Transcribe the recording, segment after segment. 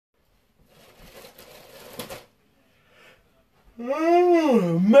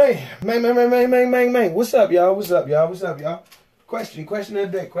Man. What's up, y'all? What's up, y'all? Question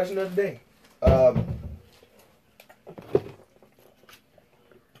of the day.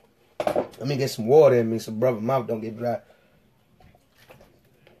 Let me get some water in me so brother mouth don't get dry.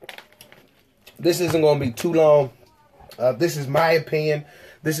 This isn't going to be too long. This is my opinion.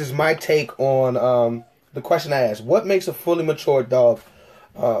 This is my take on the question I asked. What makes a fully mature dog,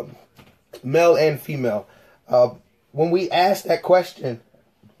 male and female? When we ask that question,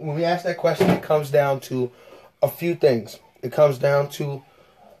 it comes down to a few things. It comes down to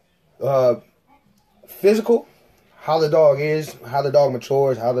physical, how the dog is, how the dog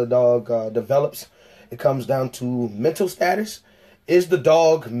matures, how the dog develops. It comes down to mental status. Is the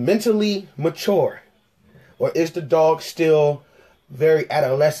dog mentally mature? Or is the dog still very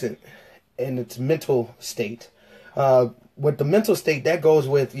adolescent in its mental state? With the mental state, that goes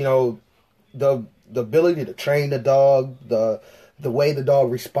with, you know, the ability to train the dog, the way the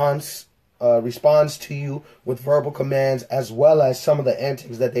dog responds to you with verbal commands, as well as some of the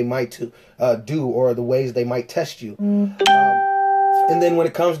antics that they might do, or the ways they might test you. And then when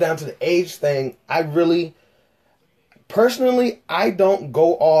it comes down to the age thing, personally, I don't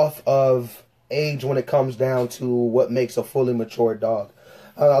go off of age when it comes down to what makes a fully mature dog.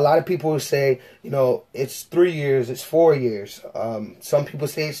 A lot of people say, you know, it's 3 years, it's 4 years. Some people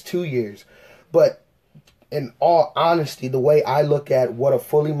say it's 2 years. But in all honesty, the way I look at what a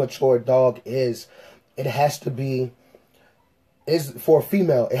fully mature dog is for a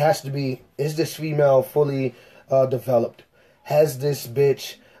female, it has to be, is this female fully developed? Has this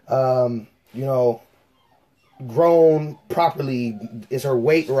bitch, you know, grown properly? Is her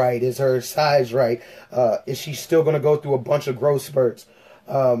weight right? Is her size right? Is she still going to go through a bunch of growth spurts?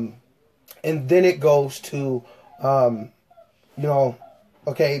 And then it goes to, you know,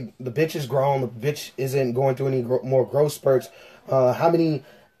 okay, the bitch is grown. The bitch isn't going through any more growth spurts. How many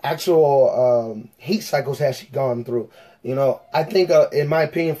actual heat cycles has she gone through? You know, I think, in my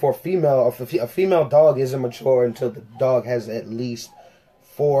opinion, for a female dog isn't mature until the dog has at least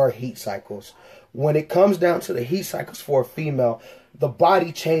 4 heat cycles. When it comes down to the heat cycles for a female, the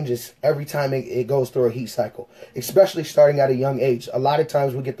body changes every time it goes through a heat cycle, especially starting at a young age. A lot of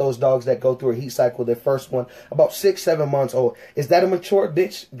times we get those dogs that go through a heat cycle, their first one, about 6-7 months old. Is that a mature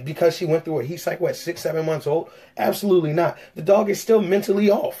bitch because she went through a heat cycle at 6-7 months old? Absolutely not. The dog is still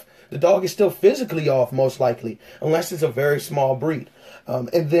mentally off. The dog is still physically off, most likely, unless it's a very small breed.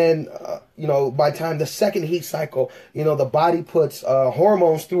 And then, you know, by the time the second heat cycle, you know, the body puts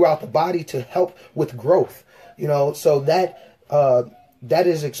hormones throughout the body to help with growth. You know, so that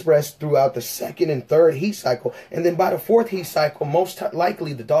is expressed throughout the second and third heat cycle. And then by the fourth heat cycle, most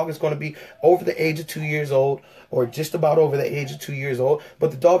likely the dog is going to be over the age of 2 years old, or just about over the age of 2 years old.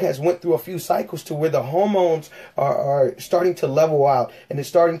 But the dog has went through a few cycles to where the hormones are starting to level out, and it's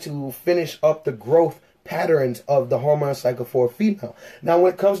starting to finish up the growth patterns of the hormone cycle for a female. Now,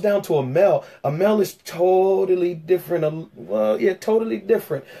 when it comes down to a male is totally different. Well, yeah, totally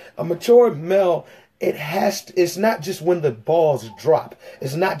different. A mature male, it's not just when the balls drop.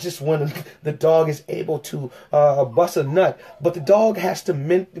 It's not just when the dog is able to bust a nut, but the dog has to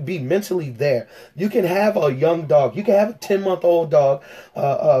be mentally there. You can have a young dog. You can have a 10-month-old dog,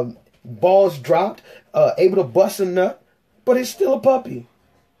 balls dropped, able to bust a nut, but it's still a puppy.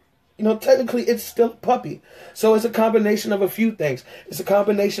 You know, technically, it's still a puppy. So it's a combination of a few things. It's a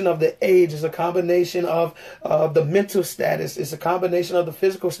combination of the age. It's a combination of the mental status. It's a combination of the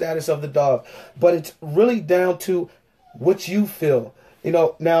physical status of the dog. But it's really down to what you feel. You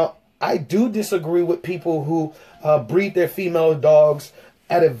know, now, I do disagree with people who breed their female dogs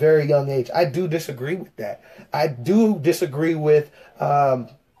at a very young age. I do disagree with that. I do disagree with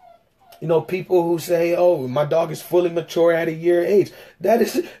you know, people who say, oh, my dog is fully mature at a year age. That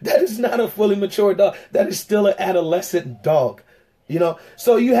is not a fully mature dog. That is still an adolescent dog. You know,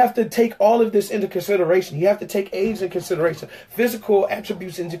 so you have to take all of this into consideration. You have to take age into consideration, physical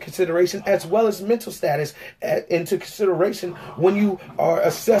attributes into consideration, as well as mental status into consideration when you are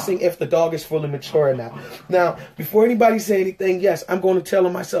assessing if the dog is fully mature or not. Now, before anybody say anything, yes, I'm going to tell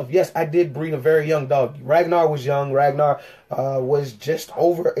them myself, yes, I did breed a very young dog. Ragnar was young. Ragnar was just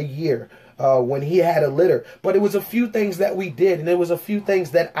over a year when he had a litter. But it was a few things that we did, and there was a few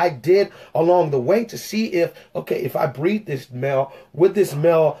things that I did along the way to see if, okay, if I breed this male, would this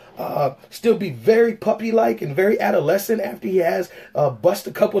male still be very puppy-like and very adolescent after he has bust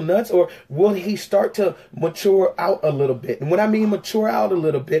a couple nuts, or will he start to mature out a little bit? And when I mean mature out a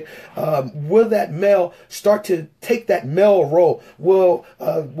little bit, will that male start to take that male role? Will,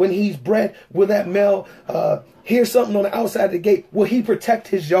 when he's bred, will that male hears something on the outside of the gate, will he protect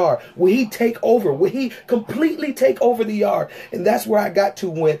his yard? Will he take over? Will he completely take over the yard? And that's where I got to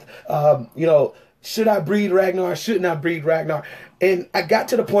with, should I breed Ragnar? Shouldn't I breed Ragnar? And I got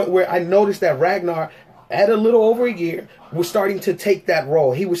to the point where I noticed that Ragnar, at a little over a year, was starting to take that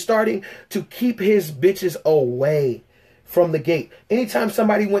role. He was starting to keep his bitches away from the gate. Anytime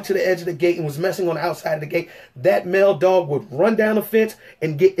somebody went to the edge of the gate and was messing on the outside of the gate, that male dog would run down the fence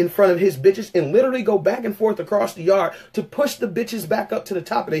and get in front of his bitches and literally go back and forth across the yard to push the bitches back up to the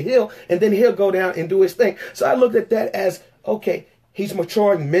top of the hill, and then he'll go down and do his thing. So I looked at that as, okay, he's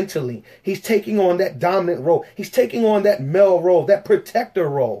maturing mentally. He's taking on that dominant role. He's taking on that male role, that protector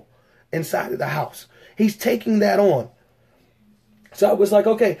role inside of the house. He's taking that on. So I was like,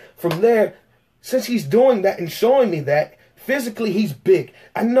 okay, from there, since he's doing that and showing me that, physically he's big.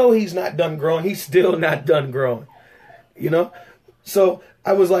 I know he's not done growing. He's still not done growing, So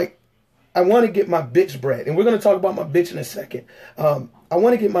I was like, I want to get my bitch bred. And we're going to talk about my bitch in a second. I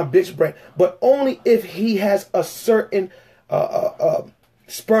want to get my bitch bred, but only if he has a certain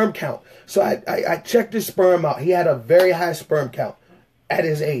sperm count. So I checked his sperm out. He had a very high sperm count at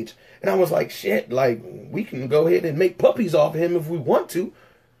his age. And I was like, shit, like, we can go ahead and make puppies off of him if we want to.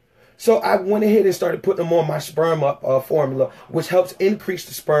 So I went ahead and started putting them on my sperm up formula, which helps increase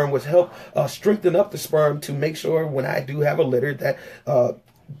the sperm, which helps strengthen up the sperm to make sure when I do have a litter that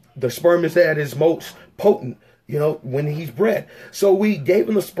the sperm is at its most potent, when he's bred. So we gave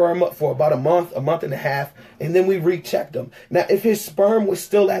him the sperm up for about a month and a half, and then we rechecked him. Now, if his sperm was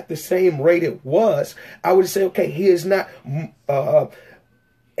still at the same rate it was, I would say, okay, he is not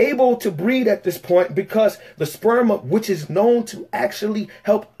able to breed at this point, because the sperm, which is known to actually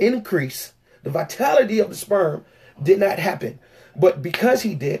help increase the vitality of the sperm, did not happen. But because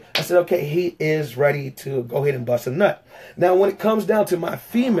he did, I said, okay, he is ready to go ahead and bust a nut. Now, when it comes down to my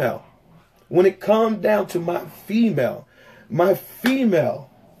female, my female,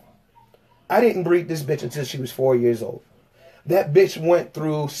 I didn't breed this bitch until she was 4 years old. That bitch went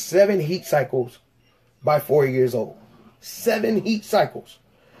through 7 heat cycles by 4 years old. 7 heat cycles.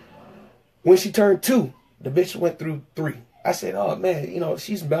 When she turned 2, the bitch went through 3. I said, oh, man,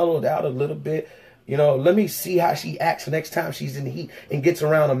 she's mellowed out a little bit. Let me see how she acts next time she's in the heat and gets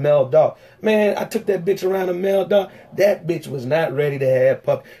around a male dog. Man, I took that bitch around a male dog. That bitch was not ready to have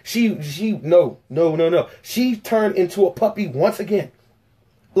puppy. No. She turned into a puppy once again.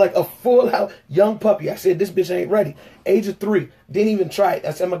 Like a full-out young puppy. I said, this bitch ain't ready. Age of 3. Didn't even try it.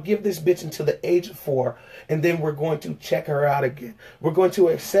 I said, I'm going to give this bitch until the age of 4. And then we're going to check her out again. We're going to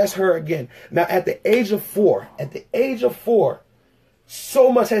assess her again. Now, at the age of 4,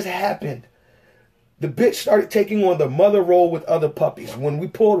 so much has happened. The bitch started taking on the mother role with other puppies. When we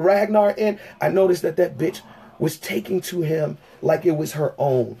pulled Ragnar in, I noticed that bitch was taking to him like it was her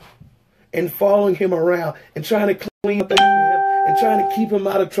own. And following him around and trying to clean up things for him and trying to keep him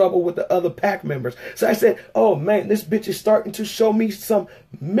out of trouble with the other pack members. So I said, oh man, this bitch is starting to show me some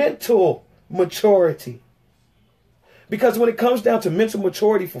mental maturity. Because when it comes down to mental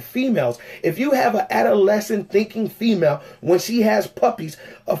maturity for females, if you have an adolescent thinking female, when she has puppies,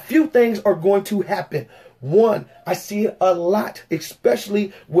 a few things are going to happen. One, I see it a lot,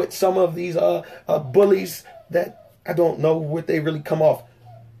 especially with some of these bullies that I don't know what they really come off.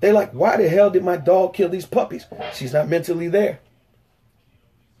 They're like, why the hell did my dog kill these puppies? She's not mentally there.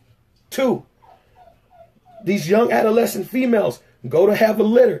 2, these young adolescent females go to have a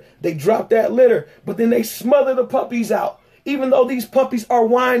litter. They drop that litter, but then they smother the puppies out. Even though these puppies are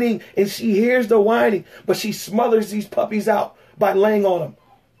whining and she hears the whining, but she smothers these puppies out by laying on them.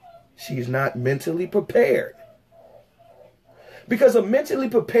 She's not mentally prepared. Because a mentally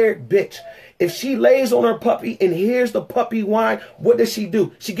prepared bitch, if she lays on her puppy and hears the puppy whine, what does she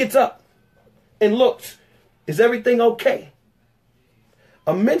do? She gets up and looks. Is everything okay?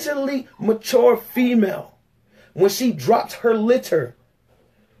 A mentally mature female, when she drops her litter,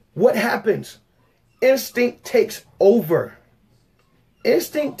 what happens? Instinct takes over.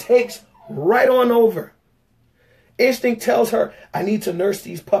 Instinct takes right on over. Instinct tells her, I need to nurse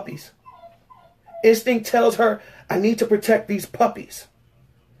these puppies. Instinct tells her, I need to protect these puppies.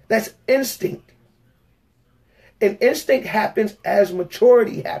 That's instinct. And instinct happens as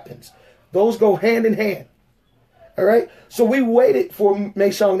maturity happens. Those go hand in hand. All right? So we waited for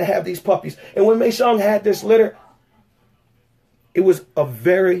Meishong to have these puppies. And when Meishong had this litter, it was a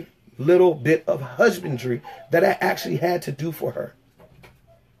very little bit of husbandry that I actually had to do for her.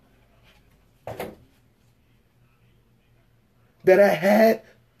 That I had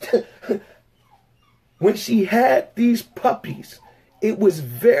when she had these puppies, it was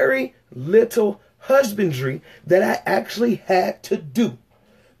very little husbandry that I actually had to do.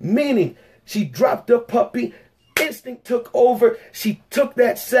 Meaning, she dropped the puppy, Instinct took over. She took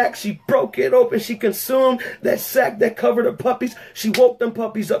that sack. She broke it open. She consumed that sack that covered her puppies. She woke them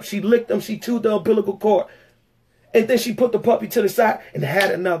puppies up. She licked them. She chewed the umbilical cord. And then she put the puppy to the side and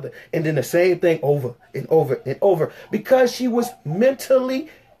had another. And then the same thing over and over and over. Because she was mentally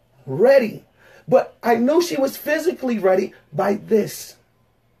ready. But I knew she was physically ready by this.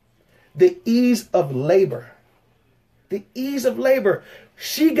 The ease of labor. The ease of labor.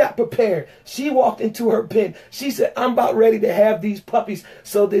 She got prepared. She walked into her pen. She said, I'm about ready to have these puppies.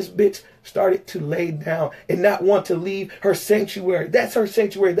 So this bitch started to lay down and not want to leave her sanctuary. That's her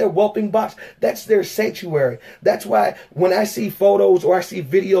sanctuary. Their whelping box, that's their sanctuary. That's why when I see photos or I see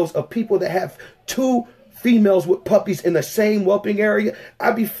videos of people that have 2 females with puppies in the same whelping area,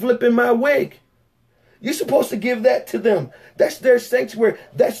 I be flipping my wig. You're supposed to give that to them. That's their sanctuary.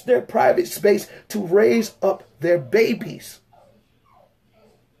 That's their private space to raise up their babies.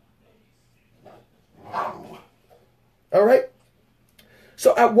 All right.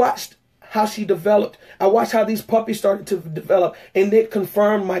 So I watched how she developed. I watched how these puppies started to develop, and it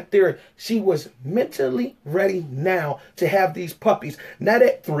confirmed my theory. She was mentally ready now to have these puppies. Not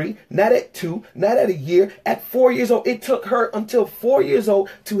at 3, not at 2, not at a year, at 4 years old. It took her until 4 years old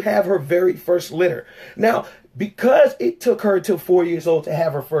to have her very first litter. Now, because it took her till 4 years old to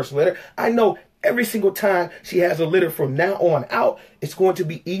have her first litter, I know every single time she has a litter from now on out, it's going to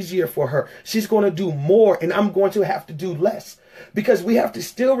be easier for her. She's going to do more, and I'm going to have to do less. Because we have to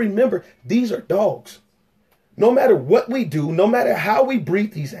still remember, these are dogs. No matter what we do, no matter how we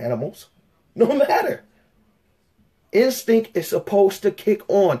breed these animals, no matter. Instinct is supposed to kick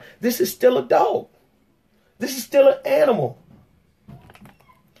on. This is still a dog. This is still an animal.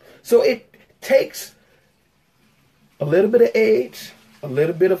 So it takes a little bit of age, a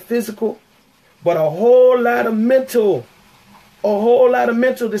little bit of physical, but a whole lot of mental. A whole lot of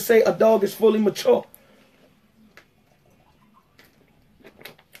mental to say a dog is fully mature.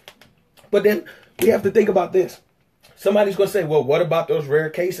 But then we have to think about this. Somebody's going to say, well, what about those rare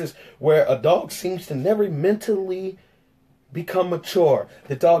cases where a dog seems to never mentally become mature?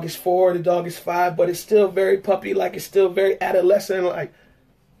 The dog is 4, the dog is 5, but it's still very puppy-like. It's still very adolescent-like.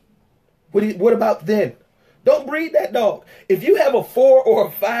 What about then? Don't breed that dog. If you have a 4 or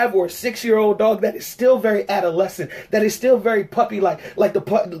a 5 or a 6-year-old dog that is still very adolescent, that is still very puppy-like, like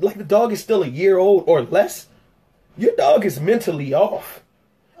the dog is still a year old or less, your dog is mentally off.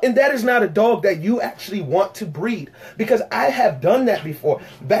 And that is not a dog that you actually want to breed. Because I have done that before.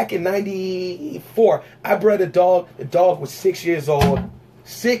 Back in 94, I bred a dog. The dog was 6 years old.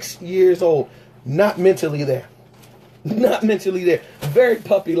 6 years old. Not mentally there. Not mentally there. Very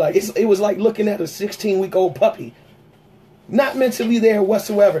puppy-like. It was like looking at a 16-week-old puppy. Not mentally there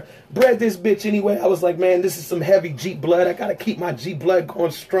whatsoever. Bred this bitch anyway. I was like, man, this is some heavy Jeep blood. I got to keep my Jeep blood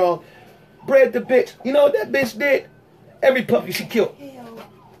going strong. Bred the bitch. You know what that bitch did? Every puppy she killed.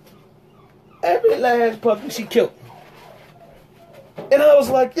 Every last puppy she killed. And I was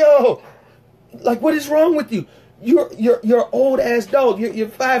like, yo, like, what is wrong with you? You're old ass dog. You're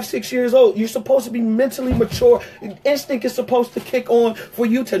 5, 6 years old. You're supposed to be mentally mature. Instinct is supposed to kick on for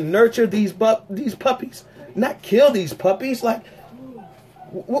you to nurture these puppies, not kill these puppies. Like,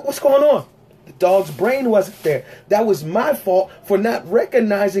 what's going on? The dog's brain wasn't there. That was my fault for not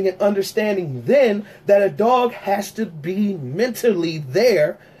recognizing and understanding then that a dog has to be mentally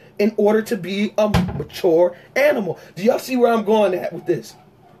there in order to be a mature animal. Do y'all see where I'm going at with this?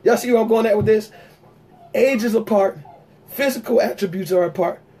 Y'all see where I'm going at with this? Age is apart. Physical attributes are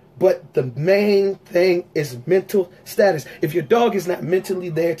apart. But the main thing is mental status. If your dog is not mentally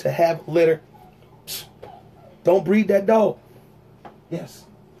there to have a litter, don't breed that dog. Yes.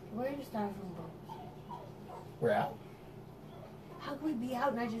 Where are you starting from, bro? We're out. How can we be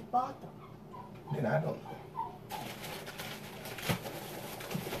out and I just bought them? Then I don't know.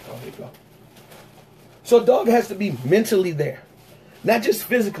 Oh, here you go. So a dog has to be mentally there. Not just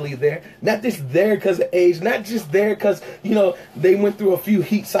physically there. Not just there because of age. Not just there because, you know, they went through a few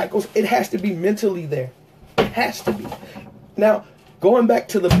heat cycles. It has to be mentally there. It has to be. Now, going back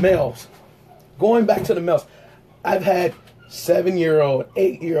to the males. I've had 7-year-old,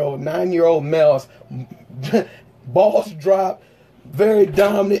 8-year-old, 9-year-old males. Balls drop. Very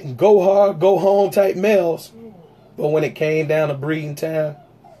dominant and go hard, go home type males. But when it came down to breeding time,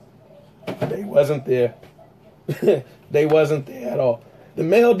 they wasn't there. They wasn't there at all. The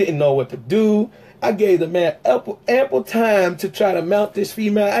male didn't know what to do. I gave the man ample time to try to mount this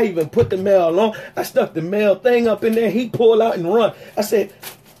female. I even put the male on. I stuck the male thing up in there. He pulled out and run. I said,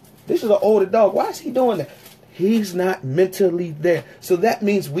 this is an older dog. Why is he doing that? He's not mentally there. So that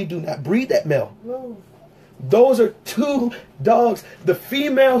means we do not breed that male. Those are two dogs. The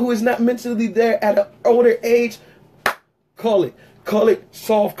female who is not mentally there at an older age, call it. Call it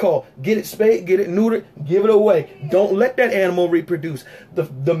soft call. Get it spayed, get it neutered, give it away. Don't let that animal reproduce.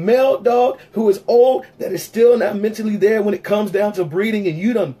 The male dog who is old, that is still not mentally there when it comes down to breeding, and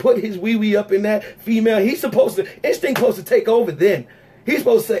you done put his wee-wee up in that female, instinct supposed to take over then. He's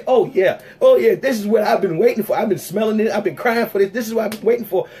supposed to say, oh yeah, this is what I've been waiting for. I've been smelling it. I've been crying for this. This is what I've been waiting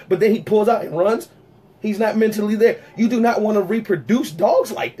for. But then he pulls out and runs. He's not mentally there. You do not want to reproduce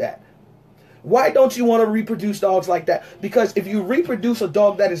dogs like that. Why don't you want to reproduce dogs like that? Because if you reproduce a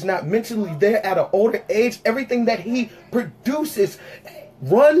dog that is not mentally there at an older age, everything that he produces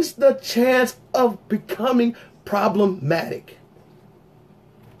runs the chance of becoming problematic.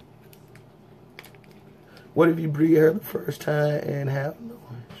 What if you breed her the first time and have no?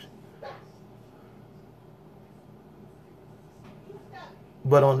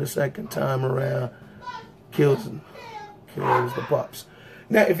 But on the second time around, kills the pups.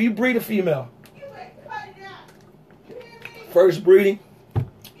 Now, if you breed a female, first breeding,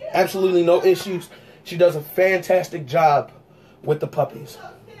 absolutely no issues. She does a fantastic job with the puppies.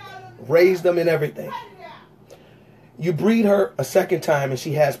 Raise them and everything. You breed her a second time and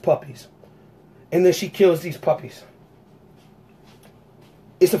she has puppies. And then she kills these puppies.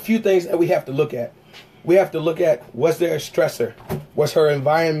 It's a few things that we have to look at. We have to look at, was there a stressor? Was her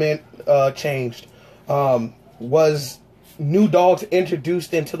environment changed? Was new dogs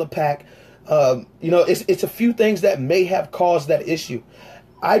introduced into the pack? It's a few things that may have caused that issue.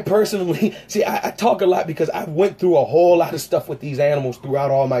 I personally, I talk a lot because I went through a whole lot of stuff with these animals throughout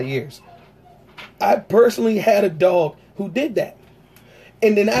all my years. I personally had a dog who did that.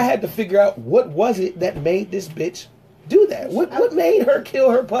 And then I had to figure out what was it that made this bitch do that? What made her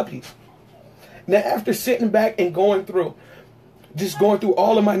kill her puppies? Now, after sitting back and going through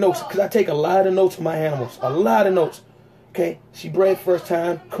all of my notes, because I take a lot of notes on my animals, a lot of notes. Okay, she bred first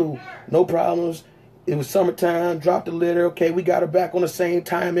time, cool, no problems. It was summertime, dropped the litter. Okay, we got her back on the same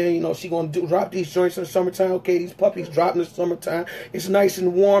time, and she gonna drop these joints in the summertime. Okay, these puppies drop in the summertime. It's nice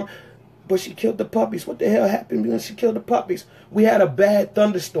and warm, but she killed the puppies. What the hell happened when she killed the puppies? We had a bad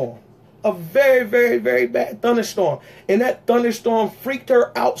thunderstorm, a very, very, very bad thunderstorm, and that thunderstorm freaked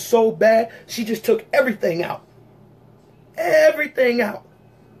her out so bad she just took everything out, everything.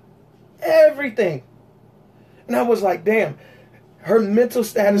 And I was like, damn, her mental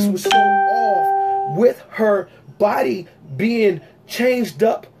status was so off with her body being changed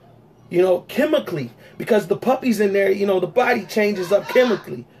up, chemically. Because the puppies in there, the body changes up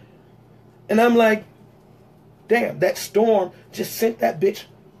chemically. And I'm like, damn, that storm just sent that bitch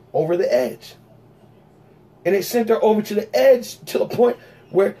over the edge. And it sent her over to the edge to the point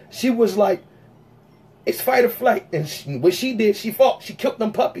where she was like, it's fight or flight. And what she did, she fought. She killed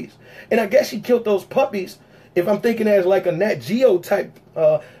them puppies. And I guess she killed those puppies. If I'm thinking as like a Nat Geo type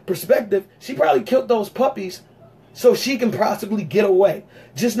perspective, she probably killed those puppies so she can possibly get away.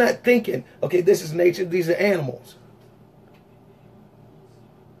 Just not thinking, okay, this is nature, these are animals.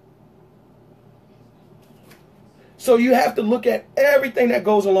 So you have to look at everything that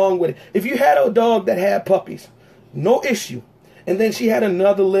goes along with it. If you had a dog that had puppies, no issue. And then she had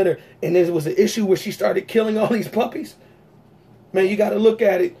another litter, and there was an issue where she started killing all these puppies. Man, you got to look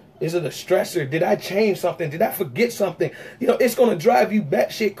at it. Is it a stressor? Did I change something? Did I forget something? It's going to drive you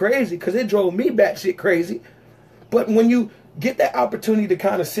batshit crazy, because it drove me batshit crazy. But when you get that opportunity to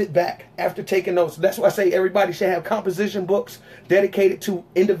kind of sit back after taking notes, that's why I say everybody should have composition books dedicated to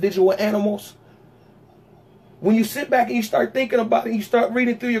individual animals. When you sit back and you start thinking about it, you start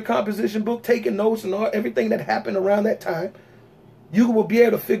reading through your composition book, taking notes and everything that happened around that time, you will be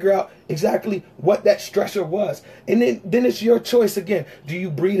able to figure out exactly what that stressor was. And then it's your choice again. Do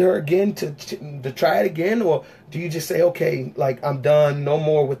you breed her again to try it again? Or do you just say, okay, like, I'm done, no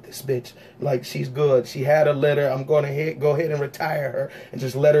more with this bitch. Like, she's good. She had a litter. I'm going to go ahead and retire her and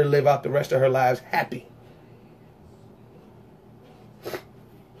just let her live out the rest of her lives happy.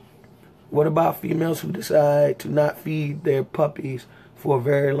 What about females who decide to not feed their puppies for a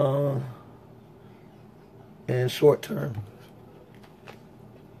very long and short term?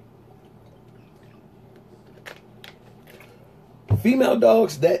 Female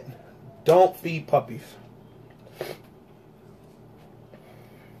dogs that don't feed puppies.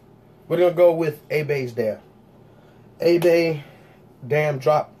 We're going to go with A-Bay's dam. A-Bay dam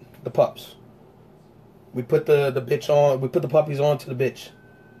dropped the pups. We put the bitch on. We put the puppies onto the bitch.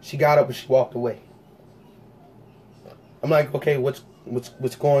 She got up and she walked away. I'm like, okay, what's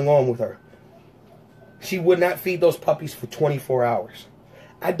going on with her? She would not feed those puppies for 24 hours.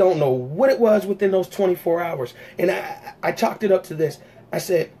 I don't know what it was within those 24 hours. And I chalked it up to this. I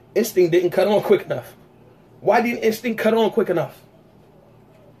said, instinct didn't cut on quick enough. Why didn't instinct cut on quick enough?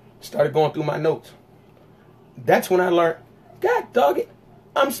 Started going through my notes. That's when I learned, God dog it,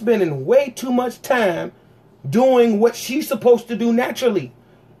 I'm spending way too much time doing what she's supposed to do naturally.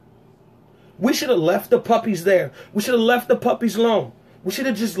 We should have left the puppies there. We should have left the puppies alone. We should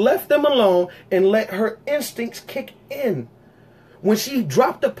have just left them alone and let her instincts kick in. When she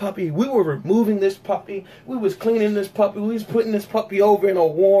dropped the puppy, we were removing this puppy. We was cleaning this puppy. We was putting this puppy over in a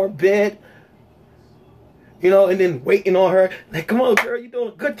warm bed. You know, and then waiting on her. Like, come on, girl, you're doing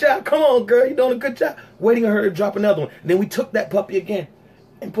a good job. Come on, girl, you're doing a good job. Waiting on her to drop another one. And then we took that puppy again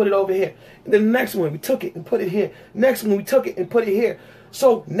and put it over here. And then the next one, we took it and put it here. Next one, we took it and put it here.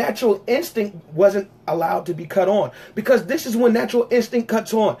 So natural instinct wasn't allowed to be cut on, because this is when natural instinct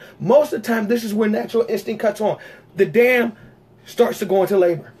cuts on. Most of the time, this is when natural instinct cuts on. The dam starts to go into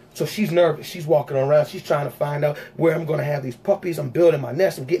labor. So she's nervous. She's walking around. She's trying to find out where I'm going to have these puppies. I'm building my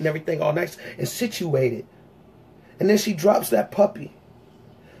nest. I'm getting everything all nice and situated. And then she drops that puppy.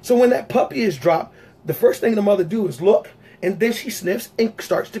 So when that puppy is dropped, the first thing the mother do is look, and then she sniffs and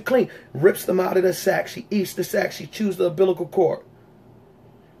starts to clean. Rips them out of the sack. She eats the sack. She chews the umbilical cord.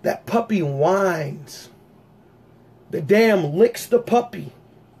 That puppy whines. The dam licks the puppy.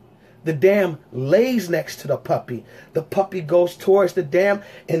 The dam lays next to the puppy. The puppy goes towards the dam,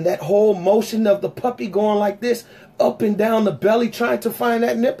 and that whole motion of the puppy going like this, up and down the belly, trying to find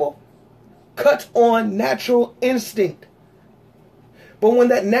that nipple, cuts on natural instinct. But when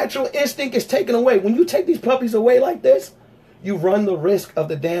that natural instinct is taken away, when you take these puppies away like this, you run the risk of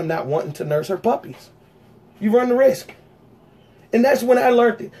the dam not wanting to nurse her puppies. You run the risk. And that's when I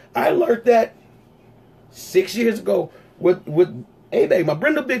learned it. I learned that 6 years ago with A-Day, my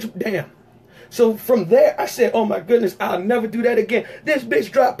Brindle bitch dam. So from there, I said, oh my goodness, I'll never do that again. This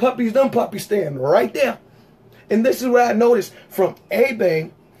bitch dropped puppies, them puppies stand right there. And this is what I noticed from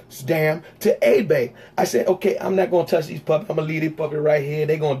A-Bay's dam to A-Bay. I said, okay, I'm not going to touch these puppies. I'm going to leave these puppies right here.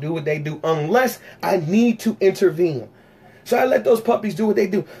 They're going to do what they do unless I need to intervene. So I let those puppies do what they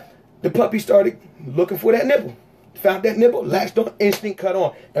do. The puppy started looking for that nipple. Found that nipple, latched on, instinct cut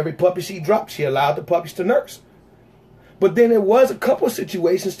on. Every puppy she dropped, she allowed the puppies to nurse. But then there was a couple of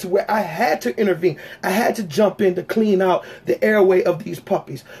situations to where I had to intervene. I had to jump in to clean out the airway of these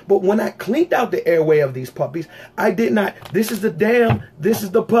puppies. But when I cleaned out the airway of these puppies, I did not, this is the dam, this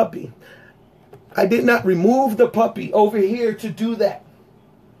is the puppy. I did not remove the puppy over here to do that.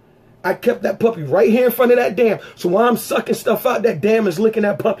 I kept that puppy right here in front of that dam. So while I'm sucking stuff out, that dam is licking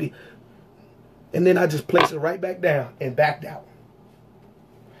that puppy. And then I just placed it right back down and backed out.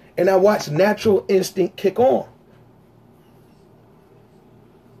 And I watched natural instinct kick on.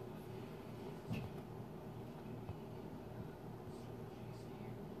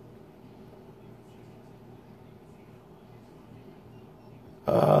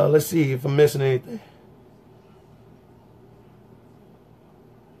 Let's see if I'm missing anything.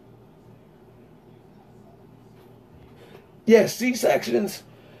 Yes, C-sections.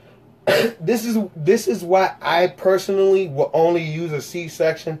 This is why I personally will only use a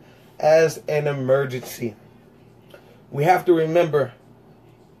C-section as an emergency. We have to remember,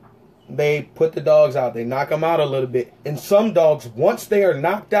 they put the dogs out. They knock them out a little bit. And some dogs, once they are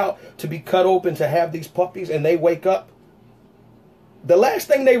knocked out to be cut open to have these puppies and they wake up, the last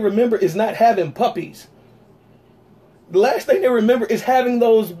thing they remember is not having puppies. The last thing they remember is having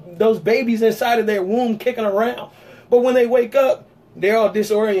those babies inside of their womb kicking around. But when they wake up, they're all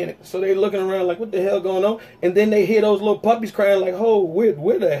disoriented. So they're looking around like, what the hell going on? And then they hear those little puppies crying like, oh,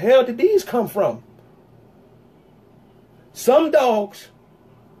 where the hell did these come from? Some dogs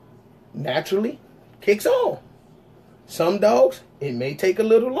naturally kicks on. Some dogs, it may take a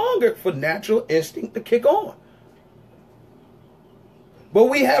little longer for natural instinct to kick on. But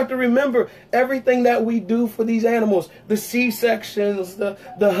we have to remember everything that we do for these animals, the C-sections, the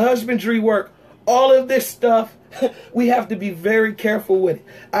husbandry work, all of this stuff, we have to be very careful with it.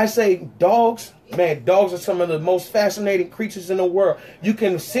 I say dogs, man, dogs are some of the most fascinating creatures in the world. You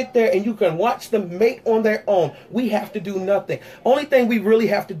can sit there and you can watch them mate on their own. We have to do nothing. Only thing we really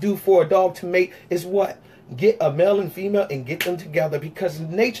have to do for a dog to mate is what? Get a male and female and get them together, because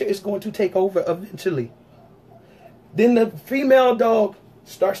nature is going to take over eventually. Then the female dog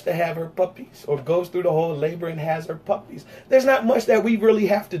starts to have her puppies, or goes through the whole labor and has her puppies. There's not much that we really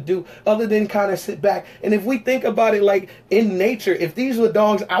have to do other than kind of sit back. And if we think about it like in nature, if these were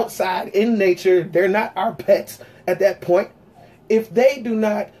dogs outside in nature, they're not our pets at that point. If they do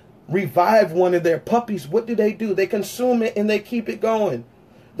not revive one of their puppies, what do? They consume it and they keep it going.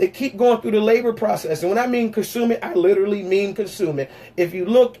 They keep going through the labor process. And when I mean consume it, I literally mean consume it. If you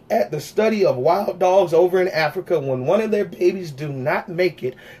look at the study of wild dogs over in Africa, when one of their babies do not make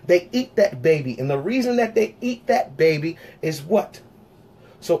it, they eat that baby. And the reason that they eat that baby is what?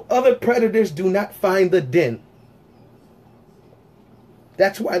 So other predators do not find the den.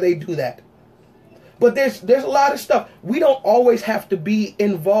 That's why they do that. But there's a lot of stuff. We don't always have to be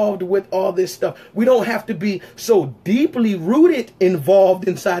involved with all this stuff. We don't have to be so deeply rooted involved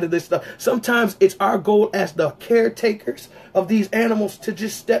inside of this stuff. Sometimes it's our goal as the caretakers of these animals to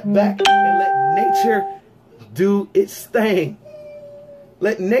just step back and let nature do its thing.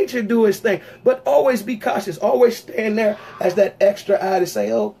 Let nature do its thing. But always be cautious. Always stand there as that extra eye to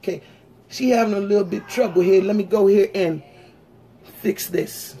say, okay, she having a little bit of trouble here. Let me go here and fix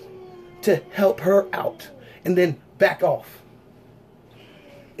this to help her out, and then back off.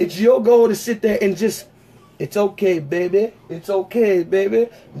 It's your goal to sit there and just, it's okay, baby. It's okay, baby.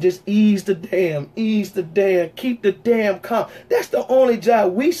 Just ease the damn, keep the damn calm. That's the only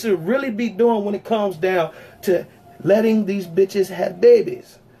job we should really be doing when it comes down to letting these bitches have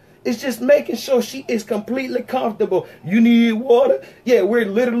babies. It's just making sure she is completely comfortable. You need water? Yeah, we're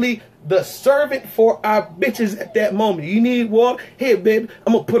literally the servant for our bitches at that moment. You need water? Here, baby,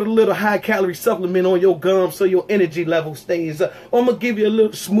 I'm going to put a little high-calorie supplement on your gums so your energy level stays up. Or I'm going to give you a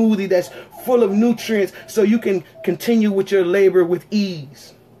little smoothie that's full of nutrients so you can continue with your labor with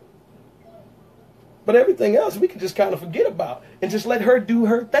ease. But everything else we can just kind of forget about and just let her do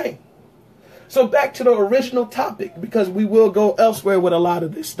her thing. So back to the original topic, because we will go elsewhere with a lot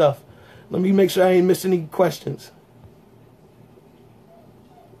of this stuff. Let me make sure I ain't missing any questions.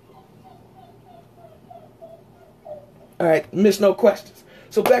 All right, miss no questions.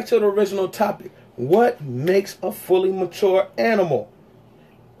 So back to the original topic. What makes a fully mature animal?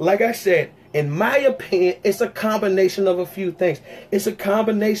 Like I said, in my opinion, it's a combination of a few things. It's a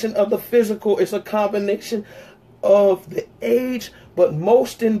combination of the physical. It's a combination of the age. But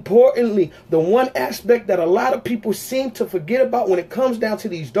most importantly, the one aspect that a lot of people seem to forget about when it comes down to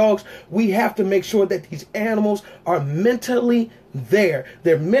these dogs, we have to make sure that these animals are mentally there.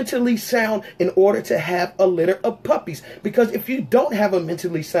 They're mentally sound in order to have a litter of puppies. Because if you don't have a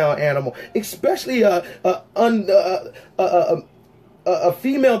mentally sound animal, especially a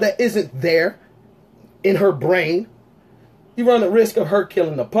female that isn't there in her brain, you run the risk of her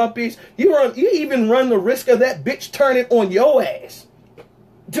killing the puppies. You even run the risk of that bitch turning on your ass.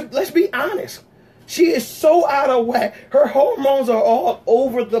 Let's be honest. She is so out of whack. Her hormones are all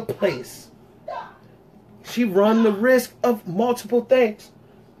over the place. She run the risk of multiple things.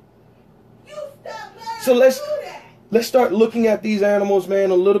 So let's start looking at these animals,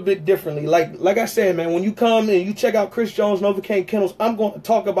 man, a little bit differently. Like I said, man, when you come and you check out Chris Jones' NoVACAIN Kennels, I'm going to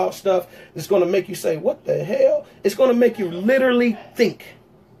talk about stuff that's going to make you say, what the hell? It's going to make you literally think.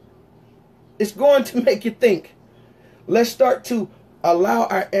 It's going to make you think. Let's start to allow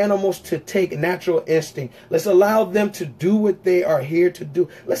our animals to take natural instinct. Let's allow them to do what they are here to do.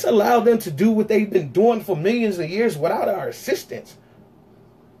 Let's allow them to do what they've been doing for millions of years without our assistance.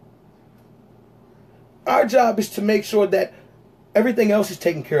 Our job is to make sure that everything else is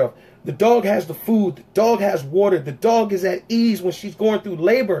taken care of. The dog has the food. The dog has water. The dog is at ease when she's going through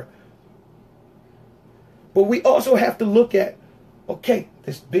labor. But we also have to look at, okay,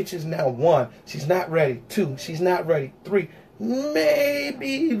 this bitch is now 1. She's not ready. 2, she's not ready. 3,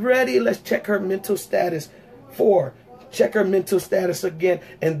 maybe ready. Let's check her mental status. 4, check her mental status again.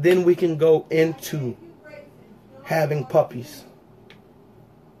 And then we can go into having puppies.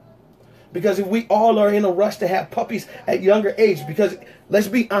 Because if we all are in a rush to have puppies at younger age, because let's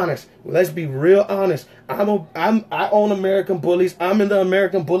be honest, let's be real honest. I own American Bullies. I'm in the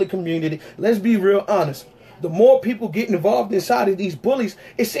American Bully community. Let's be real honest. The more people get involved inside of these bullies,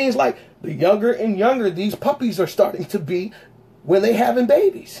 it seems like the younger and younger these puppies are starting to be when they're having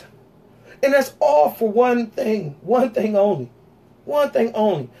babies. And that's all for one thing only. One thing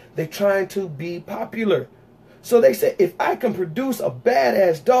only. They're trying to be popular. So they say, if I can produce a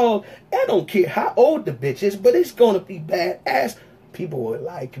badass dog, I don't care how old the bitch is, but it's going to be badass. People will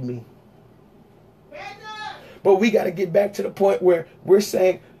like me. But we got to get back to the point where we're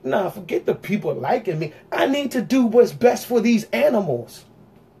saying, nah, forget the people liking me. I need to do what's best for these animals.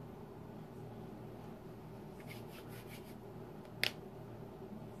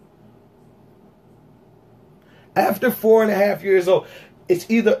 After 4.5 years old, it's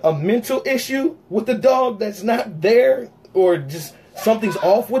either a mental issue with the dog that's not there, or just something's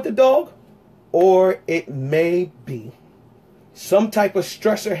off with the dog, or it may be some type of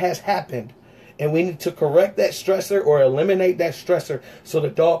stressor has happened, and we need to correct that stressor or eliminate that stressor so the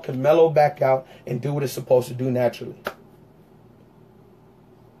dog can mellow back out and do what it's supposed to do naturally.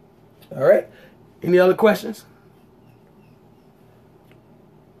 All right. Any other questions?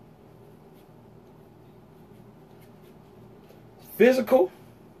 Physical,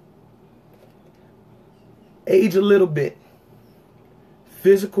 age a little bit.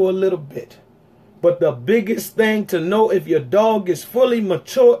 Physical a little bit. But the biggest thing to know if your dog is fully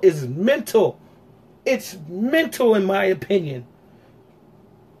mature is mental. It's mental, in my opinion.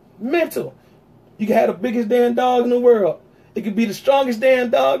 Mental. You can have the biggest damn dog in the world. It could be the strongest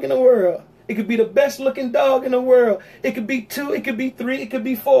damn dog in the world. It could be the best looking dog in the world. It could be 2, it could be 3, it could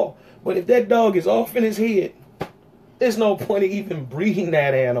be 4. But if that dog is off in his head, there's no point in even breeding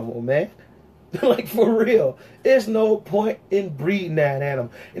that animal, man. Like, for real. There's no point in breeding that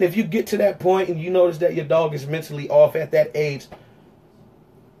animal. And if you get to that point and you notice that your dog is mentally off at that age,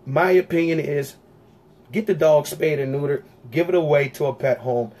 my opinion is get the dog spayed and neutered, give it away to a pet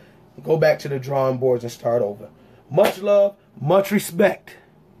home, go back to the drawing boards and start over. Much love, much respect.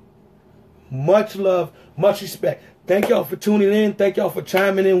 Much love, much respect. Thank y'all for tuning in. Thank y'all for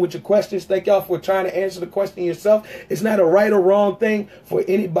chiming in with your questions. Thank y'all for trying to answer the question yourself. It's not a right or wrong thing for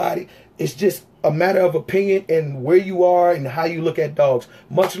anybody. It's just a matter of opinion and where you are and how you look at dogs.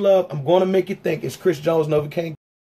 Much love. I'm going to make you think. It's Chris Jones, NoVACAIN